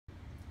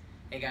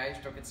Hey guys,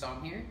 Drunken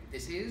Somm here.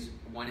 This is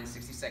Wine in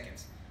 60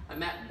 Seconds.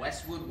 I'm at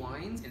Westwood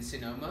Wines in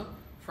Sonoma,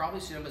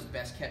 probably Sonoma's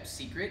best kept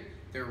secret.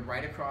 They're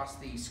right across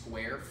the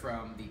square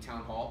from the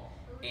town hall,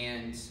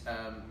 and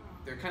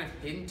they're kind of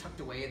hidden, tucked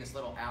away in this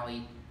little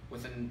alley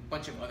with a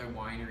bunch of other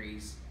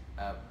wineries.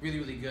 Really,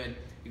 really good.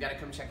 You gotta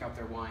come check out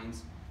their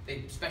wines.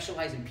 They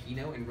specialize in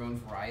Pinot and Rhône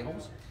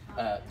varietals.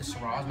 The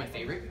Syrah is my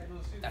favorite.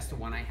 That's the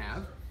one I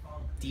have.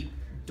 Deep,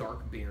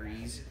 dark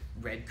berries,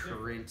 red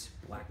currant,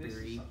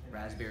 blackberry,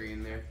 raspberry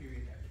in there.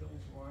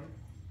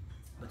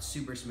 But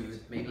super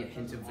smooth, maybe a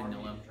hint of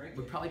vanilla.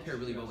 Would probably pair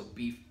really well with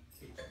beef.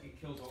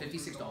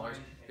 $56.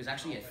 There's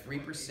actually a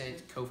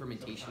 3%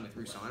 co-fermentation with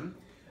Roussanne.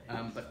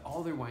 But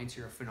all their wines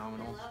here are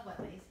phenomenal.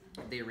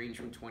 They range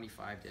from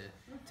 $25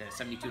 to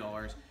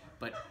 $72.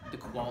 But the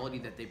quality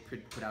that they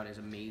put out is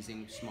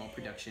amazing. Small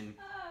production.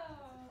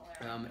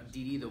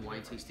 Dee, the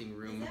wine tasting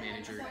room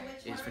manager,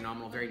 is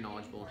phenomenal, very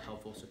knowledgeable and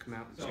helpful. So come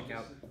out and check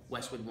out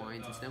Westwood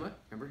Wines in Sonoma.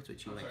 Remember, it's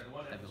what you like.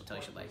 That will tell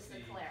you you should like.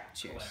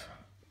 Cheers.